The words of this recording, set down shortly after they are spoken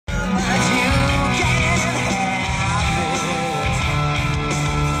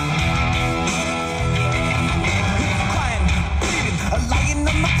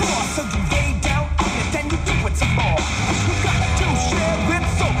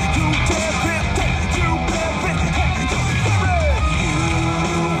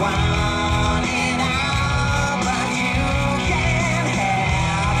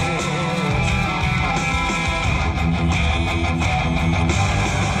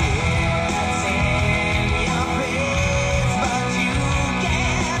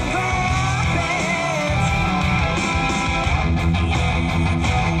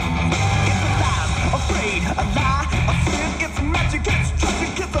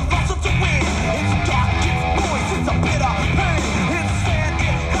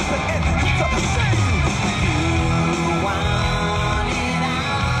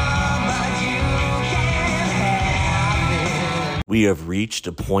We have reached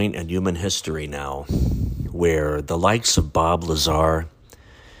a point in human history now where the likes of Bob Lazar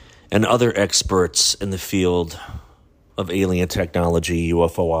and other experts in the field of alien technology,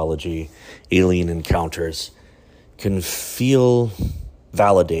 UFOlogy, alien encounters can feel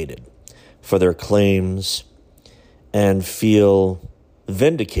validated for their claims and feel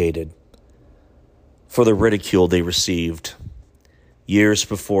vindicated for the ridicule they received years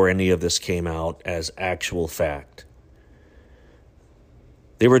before any of this came out as actual fact.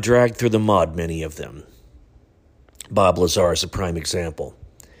 They were dragged through the mud, many of them. Bob Lazar is a prime example.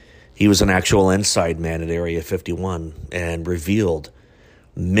 He was an actual inside man at Area 51 and revealed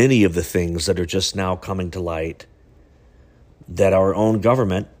many of the things that are just now coming to light that our own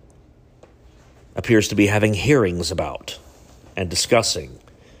government appears to be having hearings about and discussing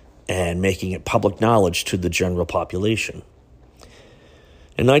and making it public knowledge to the general population.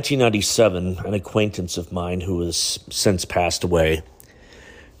 In 1997, an acquaintance of mine who has since passed away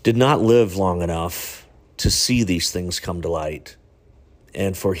did not live long enough to see these things come to light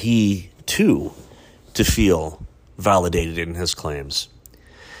and for he, too, to feel validated in his claims.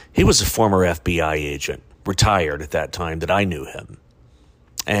 He was a former FBI agent, retired at that time that I knew him.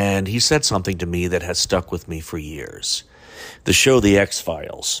 And he said something to me that has stuck with me for years. The show The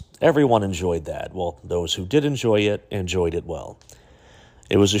X-Files. Everyone enjoyed that. Well, those who did enjoy it, enjoyed it well.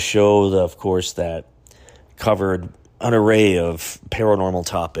 It was a show, of course, that covered an array of paranormal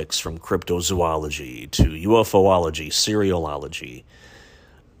topics from cryptozoology to UFOlogy, serialology,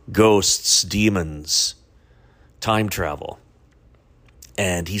 ghosts, demons, time travel.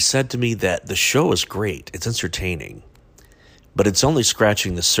 And he said to me that the show is great, it's entertaining, but it's only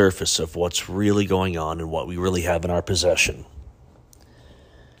scratching the surface of what's really going on and what we really have in our possession.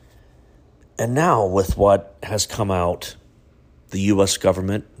 And now, with what has come out, the U.S.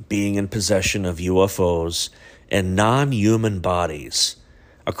 government being in possession of UFOs and non-human bodies,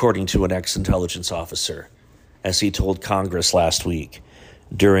 according to an ex-intelligence officer, as he told Congress last week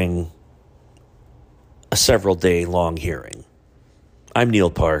during a several-day-long hearing. I'm Neil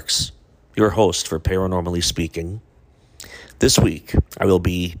Parks, your host for Paranormally Speaking. This week, I will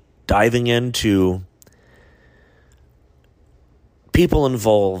be diving into people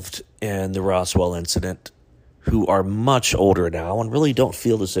involved in the Roswell incident who are much older now and really don't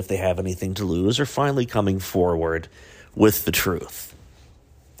feel as if they have anything to lose are finally coming forward with the truth.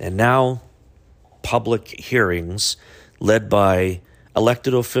 And now, public hearings led by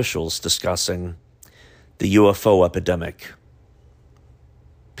elected officials discussing the UFO epidemic.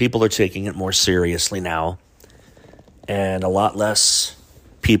 People are taking it more seriously now, and a lot less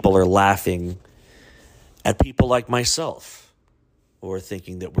people are laughing at people like myself or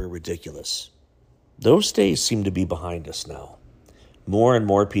thinking that we're ridiculous. Those days seem to be behind us now. More and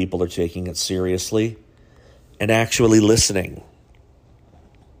more people are taking it seriously and actually listening.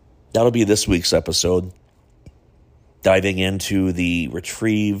 That'll be this week's episode, diving into the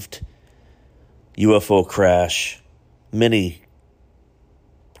retrieved UFO crash, many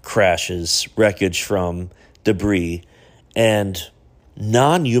crashes, wreckage from debris, and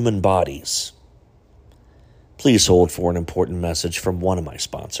non-human bodies. Please hold for an important message from one of my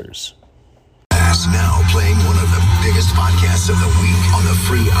sponsors. Now playing one of the biggest podcasts of the week on the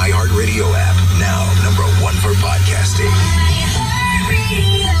free iHeartRadio app. Now #1 for podcasting.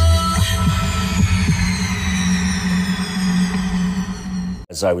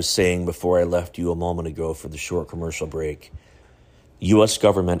 As I was saying before I left you a moment ago for the short commercial break, U.S.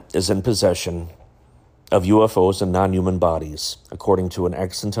 government is in possession of UFOs and non-human bodies, according to an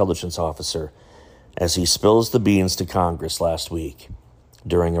ex-intelligence officer, as he spills the beans to Congress last week.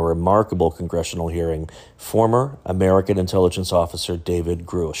 During a remarkable congressional hearing, former American intelligence officer David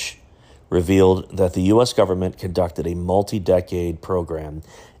Grusch revealed that the U.S. government conducted a multi-decade program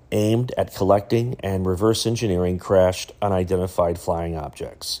aimed at collecting and reverse engineering crashed unidentified flying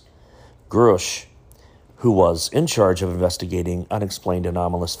objects. Grusch, who was in charge of investigating unexplained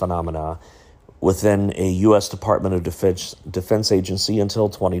anomalous phenomena within a U.S. Department of Defense agency until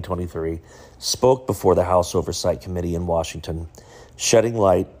 2023, spoke before the House Oversight Committee in Washington, shedding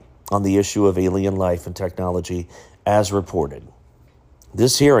light on the issue of alien life and technology as reported.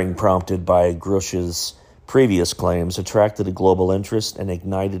 This hearing, prompted by Grusch's previous claims, attracted a global interest and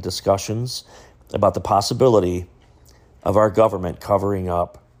ignited discussions about the possibility of our government covering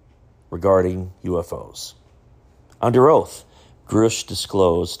up regarding UFOs. Under oath, Grusch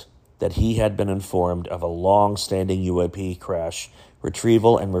disclosed that he had been informed of a long-standing UAP crash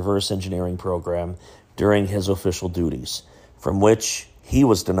retrieval and reverse engineering program during his official duties, from which he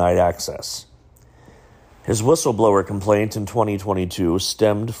was denied access. His whistleblower complaint in 2022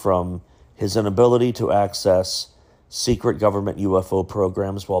 stemmed from his inability to access secret government UFO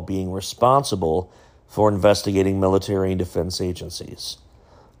programs while being responsible for investigating military and defense agencies,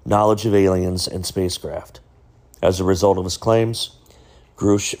 knowledge of aliens and spacecraft. As a result of his claims,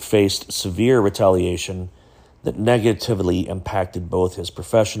 Grush faced severe retaliation that negatively impacted both his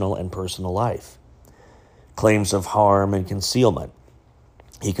professional and personal life. Claims of harm and concealment.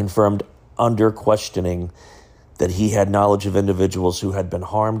 He confirmed under questioning that he had knowledge of individuals who had been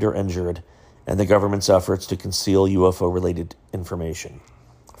harmed or injured and the government's efforts to conceal UFO-related information.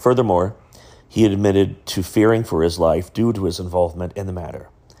 Furthermore, he admitted to fearing for his life due to his involvement in the matter.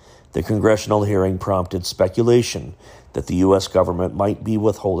 The congressional hearing prompted speculation that the U.S. government might be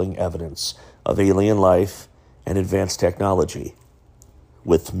withholding evidence of alien life and advanced technology,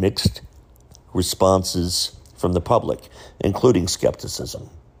 with mixed responses from the public, including skepticism.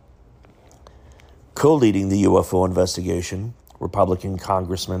 Co-leading the UFO investigation, Republican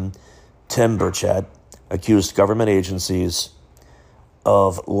Congressman Tim Burchett accused government agencies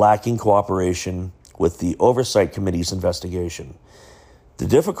of lacking cooperation with the Oversight Committee's investigation. The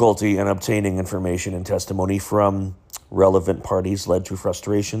difficulty in obtaining information and testimony from relevant parties led to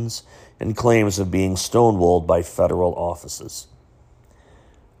frustrations and claims of being stonewalled by federal offices.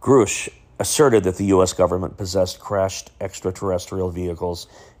 Grush asserted that the U.S. government possessed crashed extraterrestrial vehicles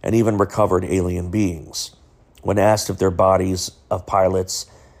and even recovered alien beings. When asked if their bodies of pilots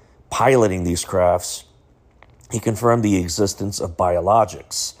piloting these crafts, he confirmed the existence of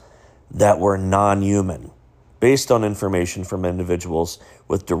biologics that were non-human, based on information from individuals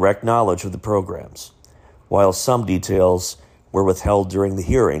with direct knowledge of the programs. While some details were withheld during the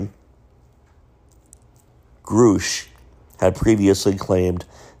hearing, Grush had previously claimed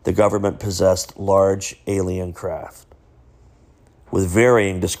the government possessed large alien craft, with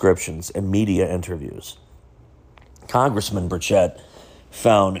varying descriptions and media interviews. Congressman Burchett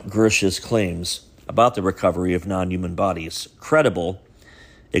found Grush's claims about the recovery of non-human bodies credible,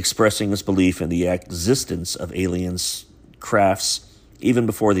 expressing his belief in the existence of alien crafts even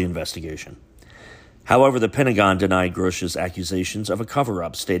before the investigation. However, the Pentagon denied Grush's accusations of a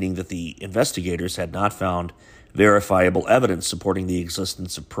cover-up, stating that the investigators had not found verifiable evidence supporting the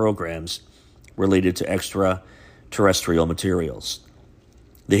existence of programs related to extraterrestrial materials.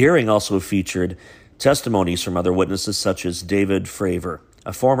 The hearing also featured testimonies from other witnesses such as David Fravor,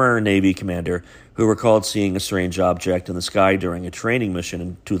 a former Navy commander who recalled seeing a strange object in the sky during a training mission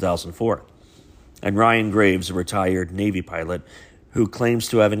in 2004, and Ryan Graves, a retired Navy pilot who claims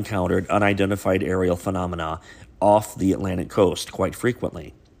to have encountered unidentified aerial phenomena off the Atlantic coast quite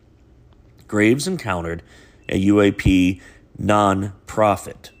frequently. Graves encountered a UAP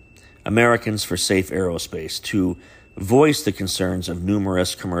non-profit, Americans for Safe Aerospace, to voice the concerns of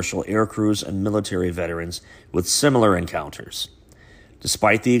numerous commercial aircrews and military veterans with similar encounters.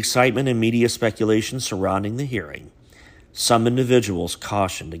 Despite the excitement and media speculation surrounding the hearing, some individuals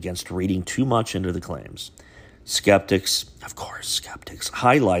cautioned against reading too much into the claims. Skeptics,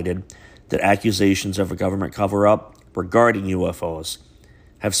 highlighted that accusations of a government cover-up regarding UFOs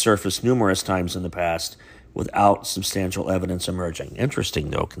have surfaced numerous times in the past without substantial evidence emerging.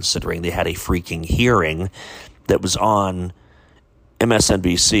 Interesting, though, considering they had a freaking hearing that was on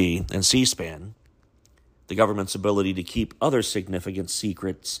MSNBC and C-SPAN. The government's ability to keep other significant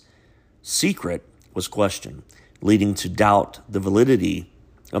secrets secret was questioned, leading to doubt the validity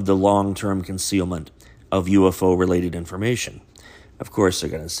of the long-term concealment of UFO-related information. Of course they're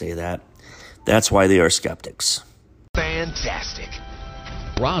going to say that. That's why they are skeptics. Fantastic.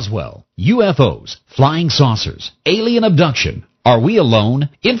 Roswell, UFOs, flying saucers, alien abduction. Are we alone?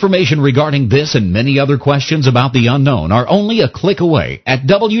 Information regarding this and many other questions about the unknown are only a click away at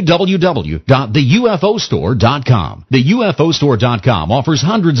www.theufostore.com. TheUFOstore.com offers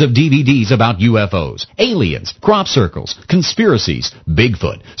hundreds of DVDs about UFOs, aliens, crop circles, conspiracies,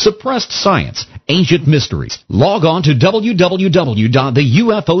 Bigfoot, suppressed science, ancient mysteries. Log on to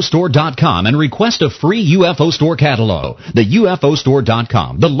www.theufostore.com and request a free UFO Store catalog.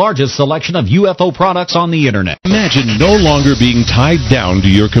 TheUFOstore.com, the largest selection of UFO products on the internet. Imagine no longer being tied down to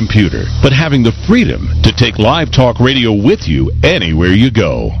your computer, but having the freedom to take live talk radio with you anywhere you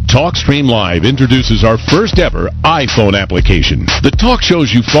go. TalkStream Live introduces our first ever iPhone application. The talk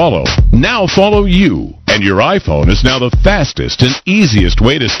shows you follow now follow you, and your iPhone is now the fastest and easiest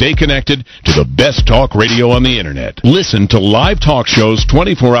way to stay connected to the best talk radio on the internet. Listen to live talk shows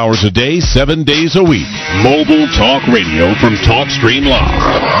 24 hours a day, 7 days a week. Mobile talk radio from TalkStream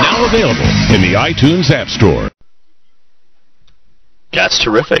Live. Now available in the iTunes App Store. That's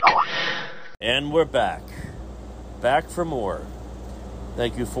terrific. And we're back. Back for more.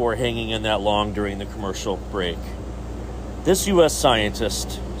 Thank you for hanging in that long during the commercial break. This U.S.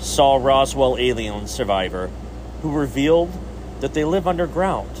 scientist saw Roswell alien survivor who revealed that they live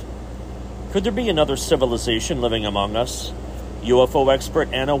underground. Could there be another civilization living among us? UFO expert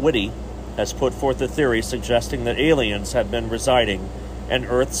Anna Whitty has put forth a theory suggesting that aliens have been residing in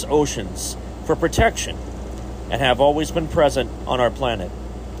Earth's oceans for protection and have always been present on our planet.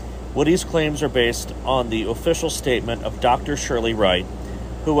 Whitty's claims are based on the official statement of Dr. Shirley Wright,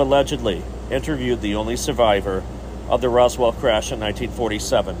 who allegedly interviewed the only survivor of the Roswell crash in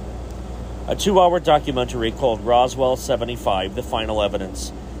 1947. A 2-hour documentary called Roswell 75, The Final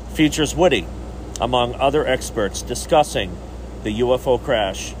Evidence, features Whitty, among other experts, discussing the UFO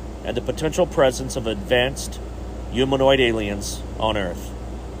crash and the potential presence of advanced humanoid aliens on Earth.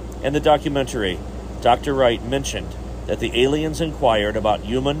 In the documentary, Dr. Wright mentioned that the aliens inquired about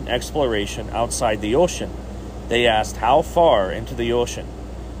human exploration outside the ocean. They asked how far into the ocean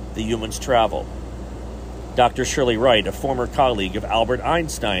the humans travel. Dr. Shirley Wright, a former colleague of Albert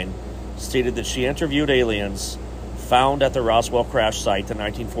Einstein, stated that she interviewed aliens found at the Roswell crash site in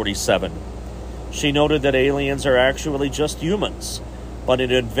 1947. She noted that aliens are actually just humans, but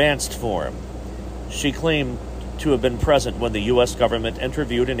in advanced form. She claimed to have been present when the U.S. government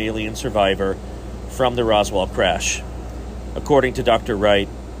interviewed an alien survivor from the Roswell crash. According to Dr. Wright,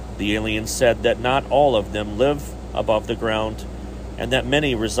 the aliens said that not all of them live above the ground and that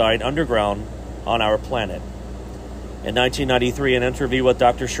many reside underground on our planet. In 1993, an interview with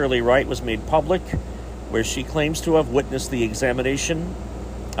Dr. Shirley Wright was made public, where she claims to have witnessed the examination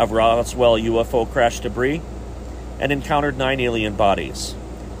of Roswell UFO crash debris and encountered 9 alien bodies.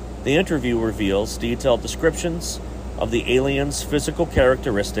 The interview reveals detailed descriptions of the aliens' physical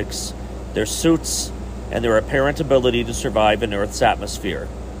characteristics, their suits, and their apparent ability to survive in Earth's atmosphere,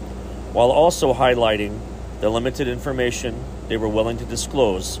 while also highlighting the limited information they were willing to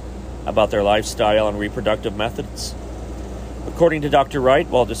disclose about their lifestyle and reproductive methods. According to Dr. Wright,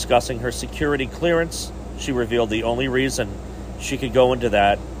 while discussing her security clearance, she revealed the only reason she could go into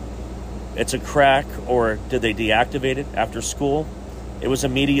that, it's a crack, or did they deactivate it after school? It was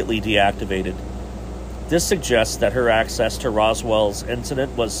immediately deactivated. This suggests that her access to Roswell's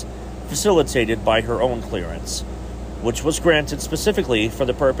incident was facilitated by her own clearance, which was granted specifically for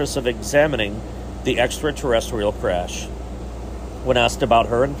the purpose of examining the extraterrestrial crash. When asked about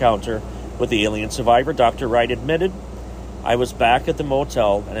her encounter with the alien survivor, Dr. Wright admitted, "I was back at the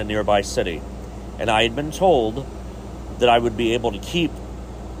motel in a nearby city, and I had been told that I would be able to keep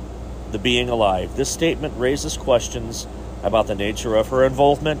the being alive." This statement raises questions about the nature of her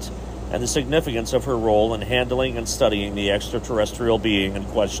involvement and the significance of her role in handling and studying the extraterrestrial being in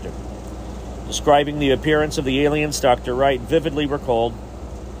question. Describing the appearance of the aliens, Dr. Wright vividly recalled,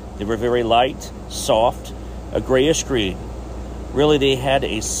 "They were very light, soft, a grayish green. Really, they had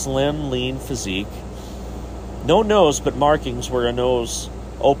a slim, lean physique. No nose, but markings where a nose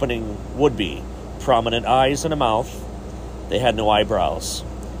opening would be. Prominent eyes and a mouth. They had no eyebrows,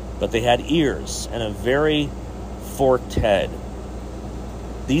 but they had ears and a very forked head."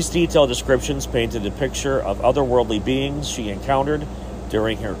 These detailed descriptions painted a picture of otherworldly beings she encountered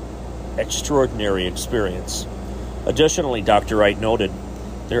during her extraordinary experience. Additionally, Dr. Wright noted,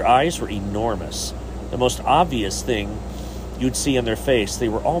 their eyes were enormous. The most obvious thing you'd see in their face, they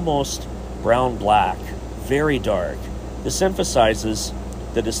were almost brown-black, very dark. This emphasizes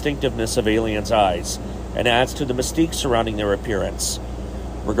the distinctiveness of aliens' eyes and adds to the mystique surrounding their appearance.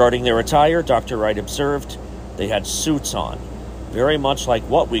 Regarding their attire, Dr. Wright observed they had suits on, very much like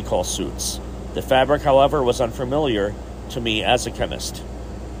what we call suits. The fabric, however, was unfamiliar to me as a chemist.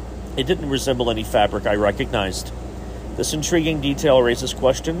 It didn't resemble any fabric I recognized. This intriguing detail raises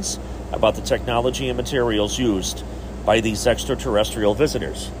questions about the technology and materials used by these extraterrestrial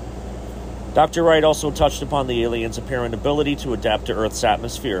visitors. Dr. Wright also touched upon the aliens' apparent ability to adapt to Earth's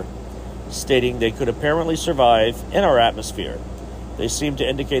atmosphere, stating they could apparently survive in our atmosphere. They seemed to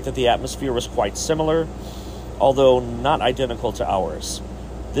indicate that the atmosphere was quite similar, although not identical to ours.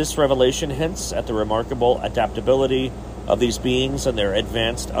 This revelation hints at the remarkable adaptability of these beings and their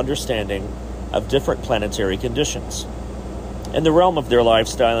advanced understanding of different planetary conditions. In the realm of their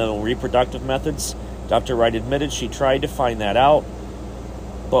lifestyle and reproductive methods, Dr. Wright admitted she tried to find that out,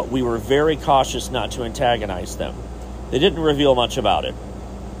 but we were very cautious not to antagonize them. They didn't reveal much about it,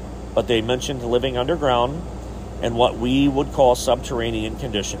 but they mentioned living underground and what we would call subterranean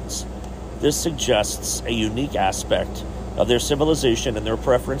conditions. This suggests a unique aspect of their civilization and their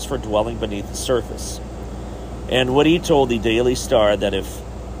preference for dwelling beneath the surface. And Whitty told the Daily Star that if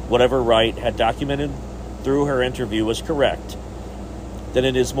whatever Wright had documented through her interview was correct, then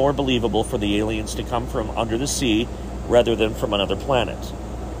it is more believable for the aliens to come from under the sea rather than from another planet.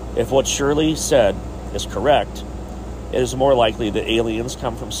 If what Shirley said is correct, it is more likely that aliens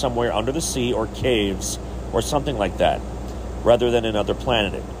come from somewhere under the sea or caves or something like that, rather than another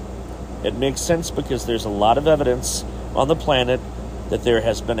planet. It makes sense because there's a lot of evidence on the planet that there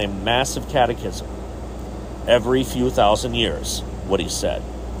has been a massive cataclysm every few thousand years, Woody said.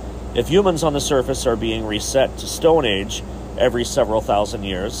 If humans on the surface are being reset to Stone Age every several thousand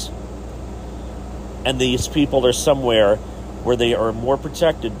years, and these people are somewhere where they are more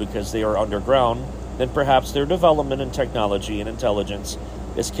protected because they are underground, then perhaps their development in technology and intelligence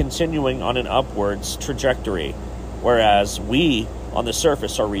is continuing on an upwards trajectory, whereas we on the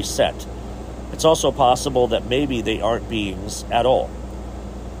surface are reset. It's also possible that maybe they aren't beings at all,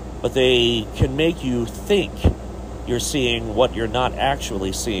 but they can make you think you're seeing what you're not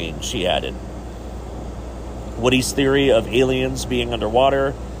actually seeing, she added. Woody's theory of aliens being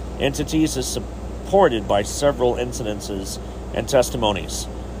underwater entities is supported by several incidences and testimonies.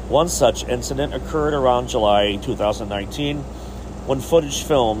 One such incident occurred around July 2019 when footage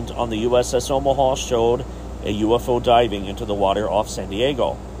filmed on the USS Omaha showed a UFO diving into the water off San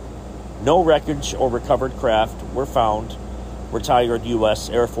Diego. No wreckage or recovered craft were found. Retired U.S.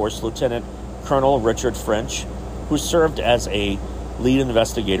 Air Force Lieutenant Colonel Richard French, who served as a lead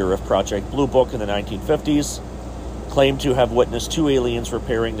investigator of Project Blue Book in the 1950s, claimed to have witnessed two aliens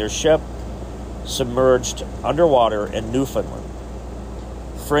repairing their ship submerged underwater in Newfoundland.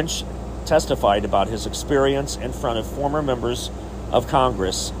 French testified about his experience in front of former members of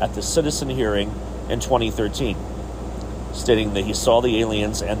Congress at the citizen hearing in 2013, stating that he saw the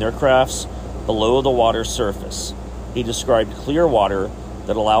aliens and their crafts below the water surface. He described clear water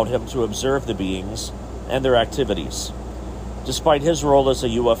that allowed him to observe the beings and their activities. Despite his role as a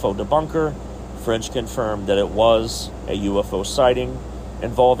UFO debunker, French confirmed that it was a UFO sighting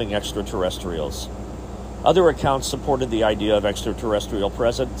involving extraterrestrials. Other accounts supported the idea of extraterrestrial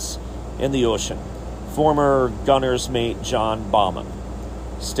presence in the ocean. Former gunner's mate John Bauman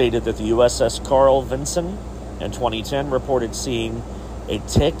stated that the USS Carl Vinson in 2010 reported seeing a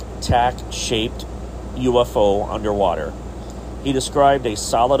tic-tac shaped UFO underwater. He described a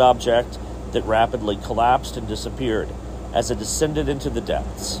solid object that rapidly collapsed and disappeared as it descended into the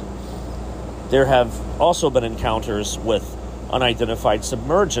depths. There have also been encounters with unidentified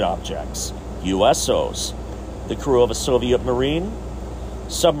submerged objects, USOs. The crew of a Soviet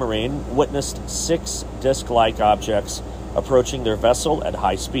submarine witnessed 6 disc-like objects approaching their vessel at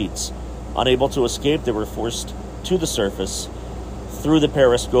high speeds. Unable to escape, they were forced to the surface. Through the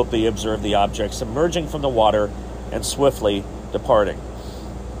periscope, they observed the objects emerging from the water and swiftly departing.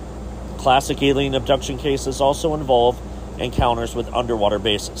 Classic alien abduction cases also involve encounters with underwater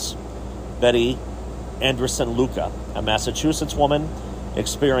bases. Betty Anderson-Luca, a Massachusetts woman,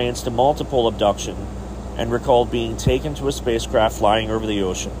 experienced a multiple abduction and recalled being taken to a spacecraft flying over the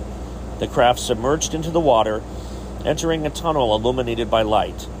ocean. The craft submerged into the water, entering a tunnel illuminated by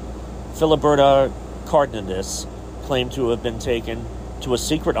light. Filiberto Cardenas claimed to have been taken to a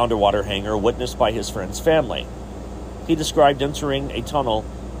secret underwater hangar witnessed by his friend's family. He described entering a tunnel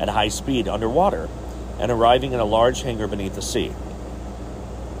at high speed underwater and arriving in a large hangar beneath the sea.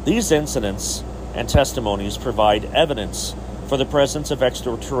 These incidents and testimonies provide evidence for the presence of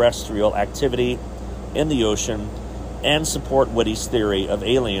extraterrestrial activity in the ocean and support Woody's theory of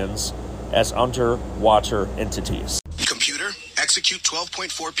aliens as underwater entities. Computer, execute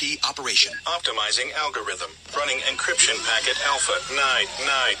 12.4p operation. Optimizing algorithm. Running encryption packet alpha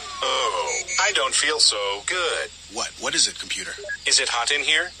 990. I don't feel so good. What is it, computer? Is it hot in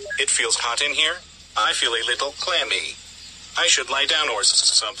here? It feels hot in here. I feel a little clammy. I should lie down or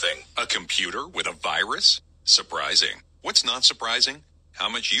something. A computer with a virus? Surprising. What's not surprising? How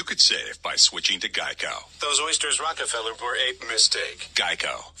much you could save by switching to Geico. Those oysters Rockefeller were a mistake.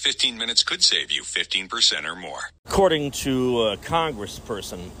 Geico. 15 minutes could save you 15% or more. According to a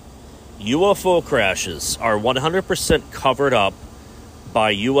congressperson, UFO crashes are 100% covered up by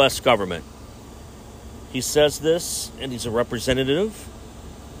U.S. government. He says this, and he's a representative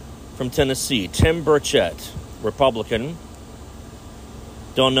from Tennessee, Tim Burchett, Republican.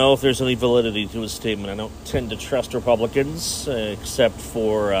 Don't know if there's any validity to his statement. I don't tend to trust Republicans, except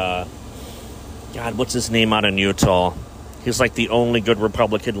for, what's his name out in Utah? He's like the only good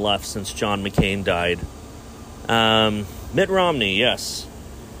Republican left since John McCain died. Mitt Romney, yes.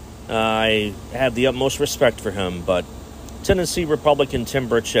 I have the utmost respect for him, but Tennessee Republican Tim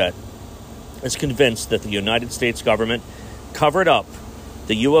Burchett is convinced that the United States government covered up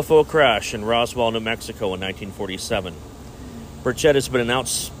the UFO crash in Roswell, New Mexico in 1947. Burchett has been an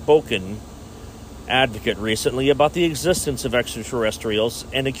outspoken advocate recently about the existence of extraterrestrials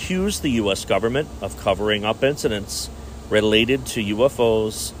and accused the U.S. government of covering up incidents related to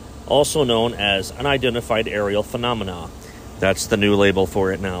UFOs, also known as unidentified aerial phenomena. That's the new label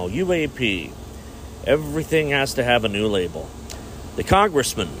for it now, UAP. Everything has to have a new label. The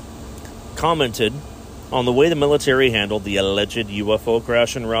congressman commented on the way the military handled the alleged UFO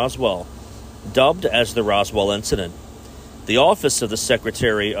crash in Roswell, dubbed as the Roswell Incident. The Office of the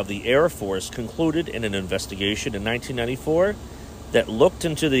Secretary of the Air Force concluded in an investigation in 1994 that looked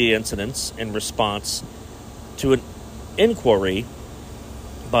into the incidents in response to an inquiry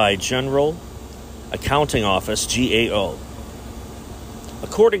by General Accounting Office, GAO.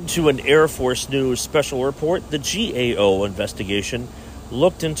 According to an Air Force News special report, the GAO investigation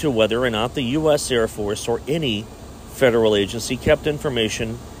looked into whether or not the U.S. Air Force or any federal agency kept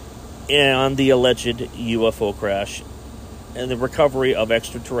information on the alleged UFO crash and the recovery of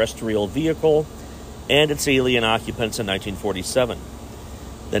extraterrestrial vehicle and its alien occupants in 1947.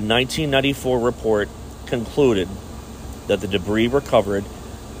 The 1994 report concluded that the debris recovered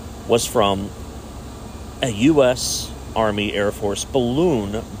was from a U.S. Army Air Force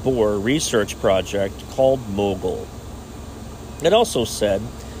balloon bore research project called Mogul. It also said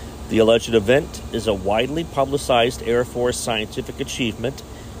the alleged event is a widely publicized Air Force scientific achievement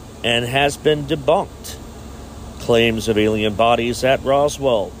and has been debunked. Claims of alien bodies at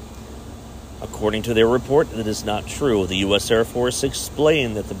Roswell. According to their report, that is not true. The U.S. Air Force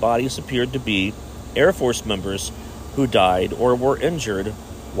explained that the bodies appeared to be Air Force members who died or were injured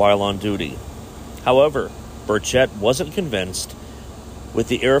while on duty. However, Burchett wasn't convinced with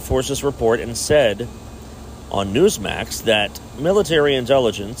the Air Force's report and said on Newsmax that military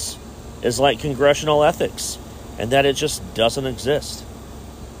intelligence is like congressional ethics and that it just doesn't exist.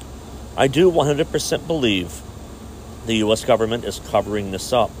 I do 100% believe the U.S. government is covering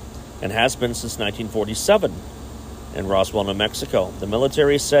this up and has been since 1947 in Roswell, New Mexico. The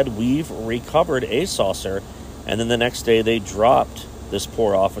military said, we've recovered a saucer, and then the next day they dropped this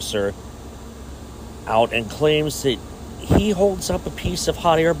poor officer out and claims that he holds up a piece of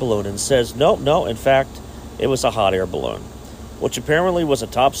hot air balloon and says, no, in fact, it was a hot air balloon, which apparently was a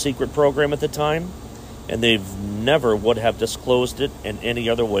top secret program at the time, and they never would have disclosed it in any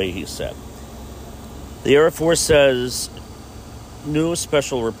other way, he said. The Air Force says new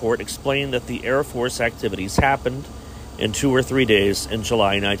special report explained that the Air Force activities happened in 2 or 3 days in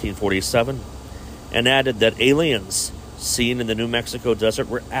July 1947 and added that aliens seen in the New Mexico desert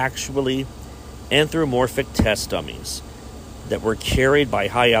were actually anthropomorphic test dummies that were carried by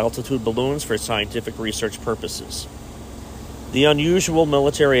high-altitude balloons for scientific research purposes. The unusual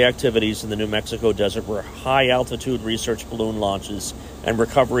military activities in the New Mexico desert were high-altitude research balloon launches and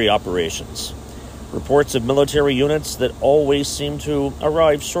recovery operations. Reports of military units that always seem to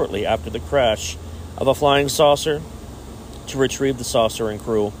arrive shortly after the crash of a flying saucer to retrieve the saucer and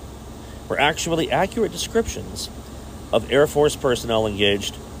crew were actually accurate descriptions of Air Force personnel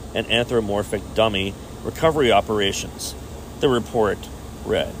engaged in anthropomorphic dummy recovery operations, the report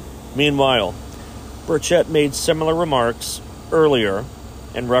read. Meanwhile, Burchett made similar remarks earlier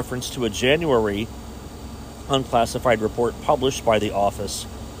in reference to a January unclassified report published by the Office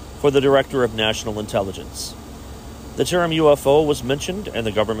for the Director of National Intelligence. The term UFO was mentioned in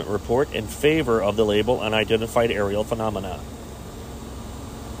the government report in favor of the label unidentified aerial phenomena.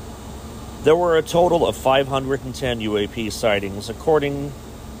 There were a total of 510 UAP sightings, according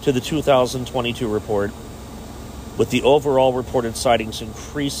to the 2022 report, with the overall reported sightings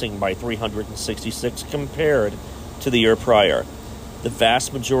increasing by 366 compared to the year prior. The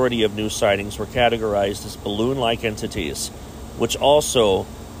vast majority of new sightings were categorized as balloon-like entities, which also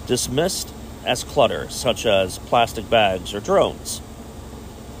dismissed as clutter, such as plastic bags or drones.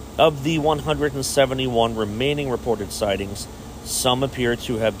 Of the 171 remaining reported sightings, some appear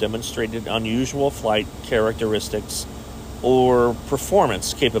to have demonstrated unusual flight characteristics or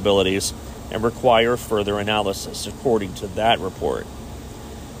performance capabilities and require further analysis, according to that report.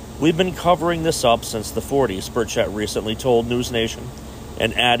 We've been covering this up since the 40s, Burchett recently told News Nation,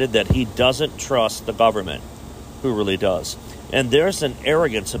 and added that he doesn't trust the government. Who really does? And there's an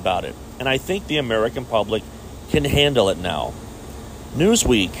arrogance about it, and I think the American public can handle it now.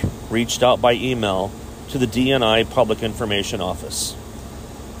 Newsweek reached out by email to the DNI Public Information Office.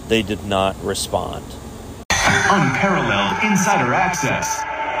 They did not respond. Unparalleled insider access.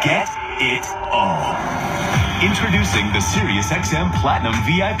 Get it all. Introducing the SiriusXM Platinum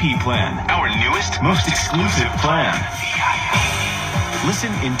VIP plan, our newest, most exclusive plan.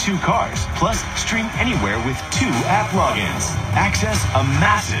 Listen in 2 cars, plus stream anywhere with 2 app logins. Access a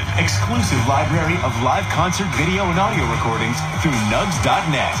massive, exclusive library of live concert video and audio recordings through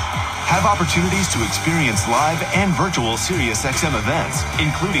nugs.net. Have opportunities to experience live and virtual SiriusXM events,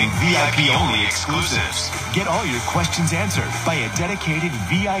 including VIP-only exclusives. Get all your questions answered by a dedicated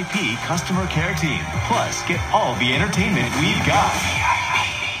VIP customer care team. Plus, get all the entertainment we've got.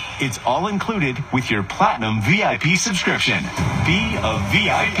 It's all included with your Platinum VIP subscription. Be a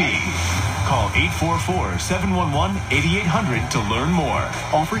VIP. Call 844-711-8800 to learn more.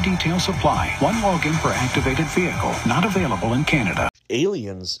 Offer details apply. One login per activated vehicle. Not available in Canada.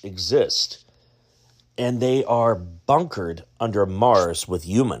 Aliens exist, and they are bunkered under Mars with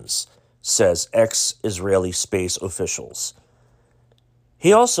humans, says ex-Israeli space officials.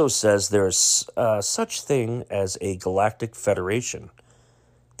 He also says there's such thing as a galactic federation.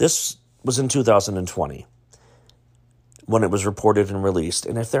 This was in 2020 when it was reported and released.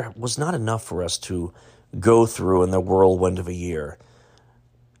 And if there was not enough for us to go through in the whirlwind of a year,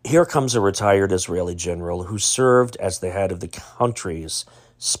 here comes a retired Israeli general who served as the head of the country's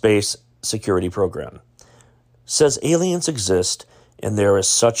space security program. Says aliens exist and there is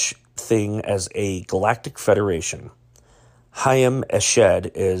such thing as a galactic federation. Chaim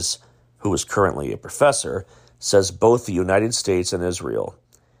Eshed who is currently a professor, says both the United States and Israel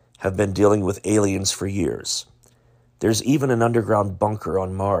have been dealing with aliens for years. There's even an underground bunker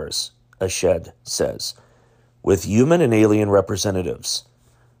on Mars, Eshed says, with human and alien representatives,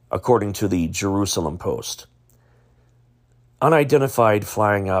 according to the Jerusalem Post. Unidentified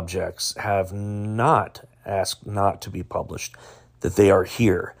flying objects have not asked not to be published, that they are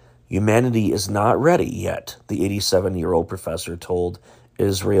here. Humanity is not ready yet, the 87-year-old professor told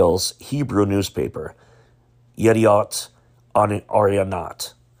Israel's Hebrew newspaper, Yediot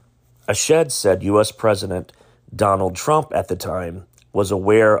Ahronot. Eshed said U.S. President Donald Trump at the time was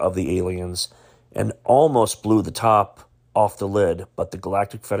aware of the aliens and almost blew the top off the lid, but the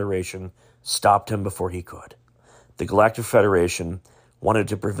Galactic Federation stopped him before he could. The Galactic Federation wanted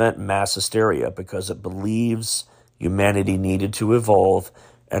to prevent mass hysteria because it believes humanity needed to evolve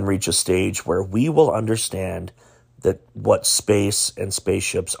and reach a stage where we will understand that what space and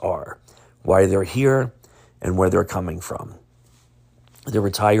spaceships are, why they're here, and where they're coming from. The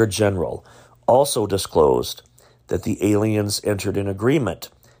retired general also disclosed that the aliens entered an agreement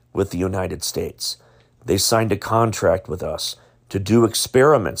with the United States. They signed a contract with us to do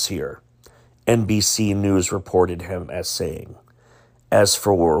experiments here, NBC News reported him as saying. As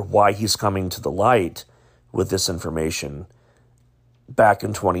for why he's coming to the light with this information back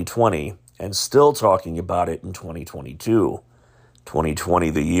in 2020 and still talking about it in 2022, 2020,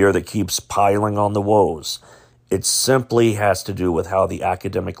 the year that keeps piling on the woes, it simply has to do with how the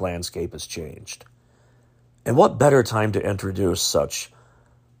academic landscape has changed. And what better time to introduce such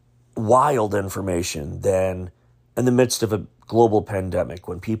wild information than in the midst of a global pandemic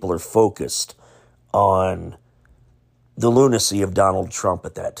when people are focused on the lunacy of Donald Trump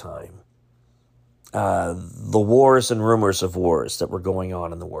at that time, the wars and rumors of wars that were going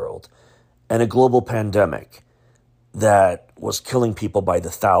on in the world, and a global pandemic that was killing people by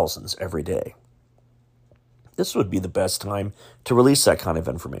the thousands every day. This would be the best time to release that kind of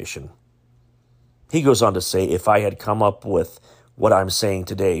information. He goes on to say, if I had come up with what I'm saying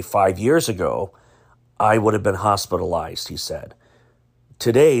today 5 years ago, I would have been hospitalized, he said.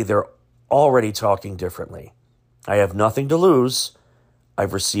 Today, they're already talking differently. I have nothing to lose.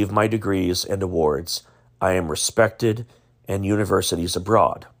 I've received my degrees and awards. I am respected in universities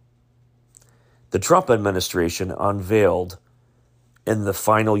abroad. The Trump administration unveiled in the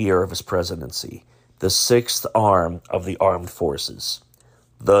final year of his presidency the sixth arm of the armed forces,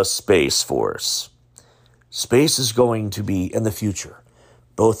 the Space Force. Space is going to be in the future,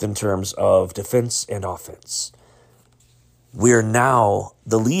 both in terms of defense and offense. We're now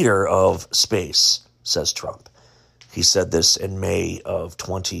the leader of space, says Trump. He said this in May of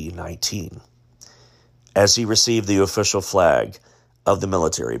 2019, as he received the official flag of the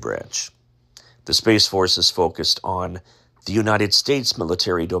military branch. The Space Force is focused on the United States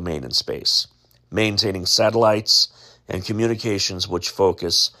military domain in space, maintaining satellites and communications which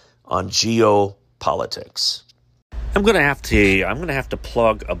focus on geopolitics. I'm going to have to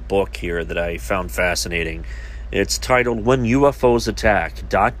plug a book here that I found fascinating. It's titled When UFOs Attack,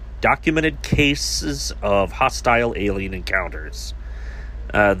 Documented Cases of Hostile Alien Encounters.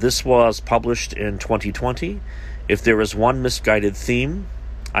 This was published in 2020. If there is one misguided theme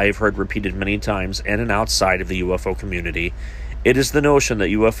I have heard repeated many times in and outside of the UFO community, it is the notion that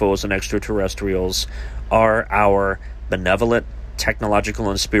UFOs and extraterrestrials are our benevolent,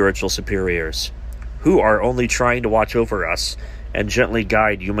 technological, and spiritual superiors, who are only trying to watch over us and gently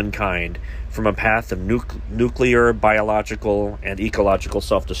guide humankind from a path of nuclear, biological, and ecological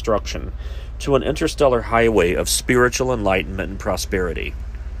self-destruction to an interstellar highway of spiritual enlightenment and prosperity.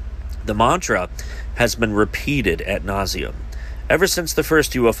 The mantra has been repeated ad nauseum ever since the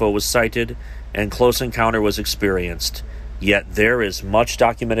first UFO was sighted and close encounter was experienced. Yet there is much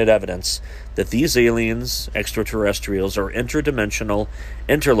documented evidence that these aliens, extraterrestrials, or interdimensional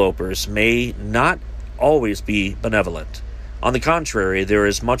interlopers may not always be benevolent. On the contrary, there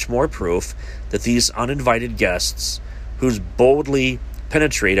is much more proof that these uninvited guests, who boldly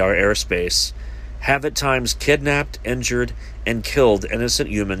penetrate our airspace, have at times kidnapped, injured, and killed innocent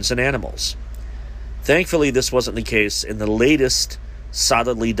humans and animals. Thankfully, this wasn't the case in the latest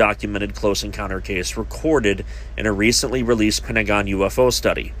solidly documented close encounter case recorded in a recently released Pentagon UFO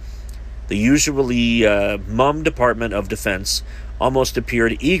study. The usually mum Department of Defense almost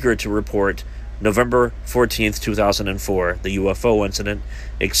appeared eager to report November 14th, 2004, the UFO incident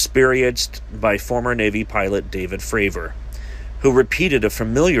experienced by former Navy pilot David Fravor, who repeated a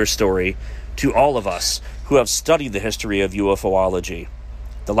familiar story to all of us who have studied the history of UFOlogy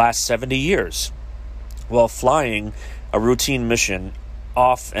the last 70 years. While flying a routine mission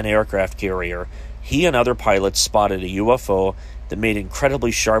off an aircraft carrier, he and other pilots spotted a UFO that made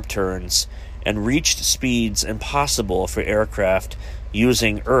incredibly sharp turns and reached speeds impossible for aircraft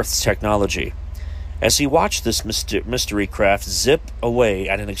using Earth's technology. As he watched this mystery craft zip away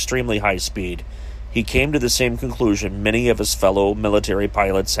at an extremely high speed, he came to the same conclusion many of his fellow military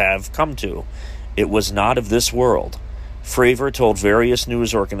pilots have come to. It was not of this world. Fravor told various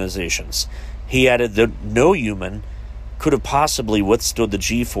news organizations. He added that no human could have possibly withstood the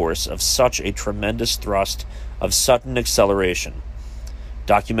G-force of such a tremendous thrust of sudden acceleration.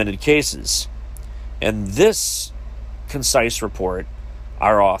 Documented cases. In this concise report,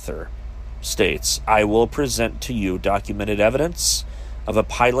 our author states, I will present to you documented evidence of a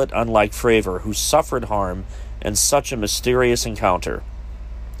pilot unlike Fravor who suffered harm in such a mysterious encounter.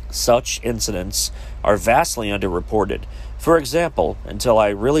 Such incidents are vastly underreported. For example, until I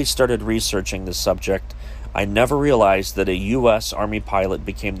really started researching this subject, I never realized that a U.S. Army pilot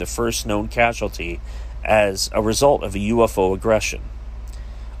became the first known casualty as a result of a UFO aggression.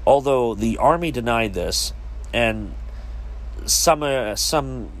 Although the Army denied this, and some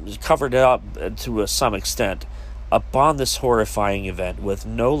covered it up to some extent, upon this horrifying event with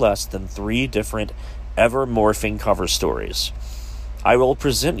no less than 3 different ever-morphing cover stories. I will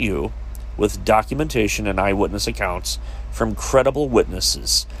present you with documentation and eyewitness accounts from credible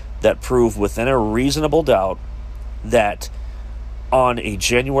witnesses that prove within a reasonable doubt that on a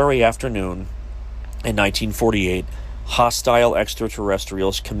January afternoon in 1948, hostile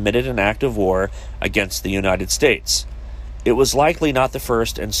extraterrestrials committed an act of war against the United States. It was likely not the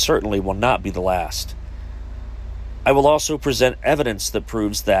first and certainly will not be the last. I will also present evidence that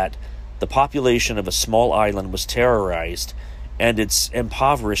proves that the population of a small island was terrorized and its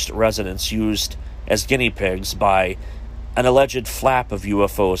impoverished residents used as guinea pigs by an alleged flap of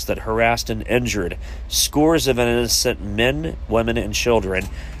UFOs that harassed and injured scores of innocent men, women, and children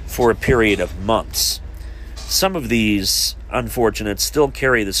for a period of months. Some of these unfortunates still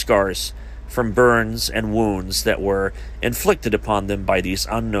carry the scars from burns and wounds that were inflicted upon them by these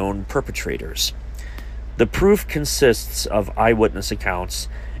unknown perpetrators. The proof consists of eyewitness accounts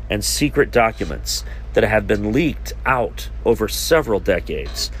and secret documents that have been leaked out over several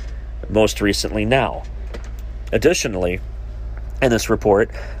decades, most recently now. Additionally, in this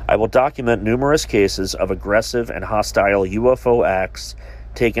report, I will document numerous cases of aggressive and hostile UFO acts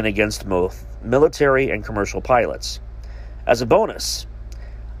taken against both military and commercial pilots. As a bonus,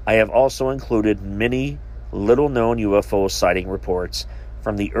 I have also included many little-known UFO sighting reports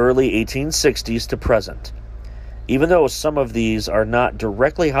from the early 1860s to present. Even though some of these are not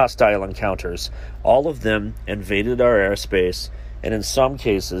directly hostile encounters, all of them invaded our airspace and in some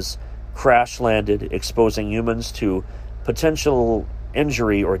cases crash-landed, exposing humans to potential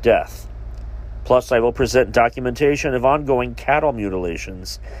injury or death. Plus, I will present documentation of ongoing cattle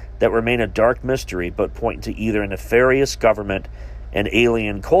mutilations that remain a dark mystery but point to either a nefarious government and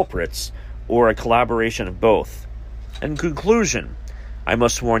alien culprits or a collaboration of both. In conclusion, I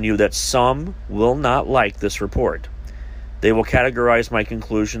must warn you that some will not like this report. They will categorize my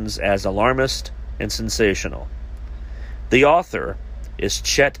conclusions as alarmist and sensational. The author is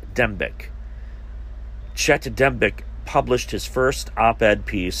Chet Dembek. Chet Dembek published his first op-ed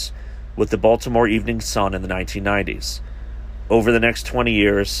piece with the Baltimore Evening Sun in the 1990s. Over the next 20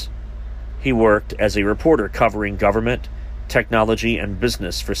 years, he worked as a reporter covering government, technology, and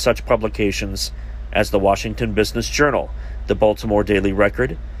business for such publications as the Washington Business Journal, the Baltimore Daily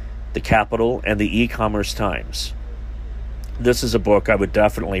Record, the Capital, and the E-Commerce Times. This is a book I would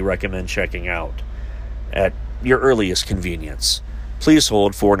definitely recommend checking out at your earliest convenience. Please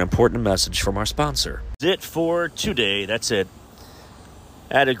hold for an important message from our sponsor. That's it for today. That's it.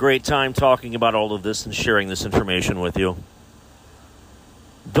 I had a great time talking about all of this and sharing this information with you.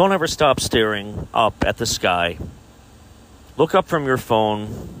 Don't ever stop staring up at the sky Look up from your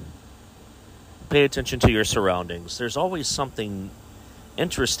phone. Pay attention to your surroundings. There's always something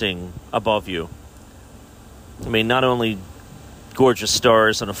interesting above you. I mean, not only gorgeous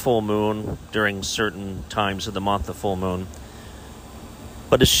stars and a full moon during certain times of the month, the full moon,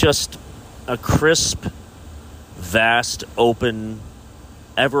 but it's just a crisp, vast, open,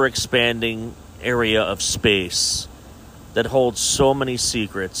 ever-expanding area of space that holds so many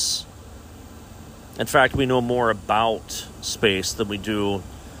secrets. In fact, we know more about space than we do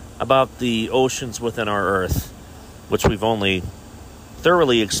about the oceans within our Earth, which we've only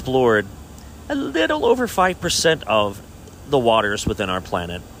thoroughly explored a little over 5% of the waters within our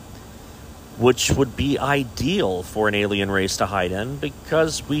planet, which would be ideal for an alien race to hide in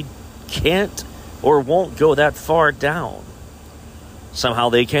because we can't or won't go that far down. Somehow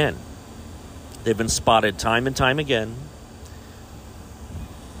they can. They've been spotted time and time again.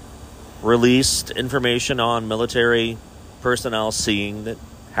 Released information on military personnel seeing that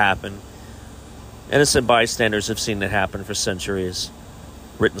happen. Innocent bystanders have seen it happen for centuries.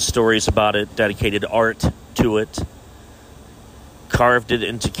 Written stories about it, dedicated art to it, carved it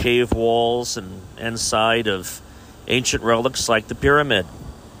into cave walls and inside of ancient relics like the pyramid.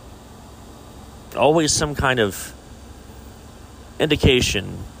 Always some kind of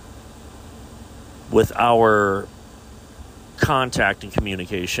indication with our contact and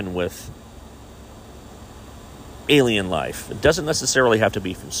communication with alien life. It doesn't necessarily have to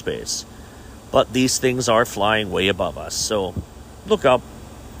be from space, but these things are flying way above us, so look up.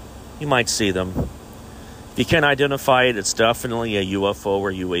 You might see them. If you can't identify it, it's definitely a UFO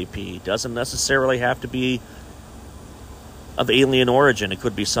or UAP. It doesn't necessarily have to be of alien origin. It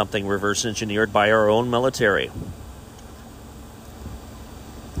could be something reverse engineered by our own military.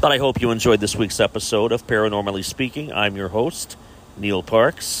 But I hope you enjoyed this week's episode of Paranormally Speaking. I'm your host, Neil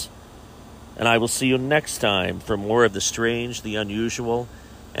Parks, and I will see you next time for more of the strange, the unusual,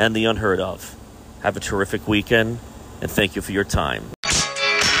 and the unheard of. Have a terrific weekend, and thank you for your time.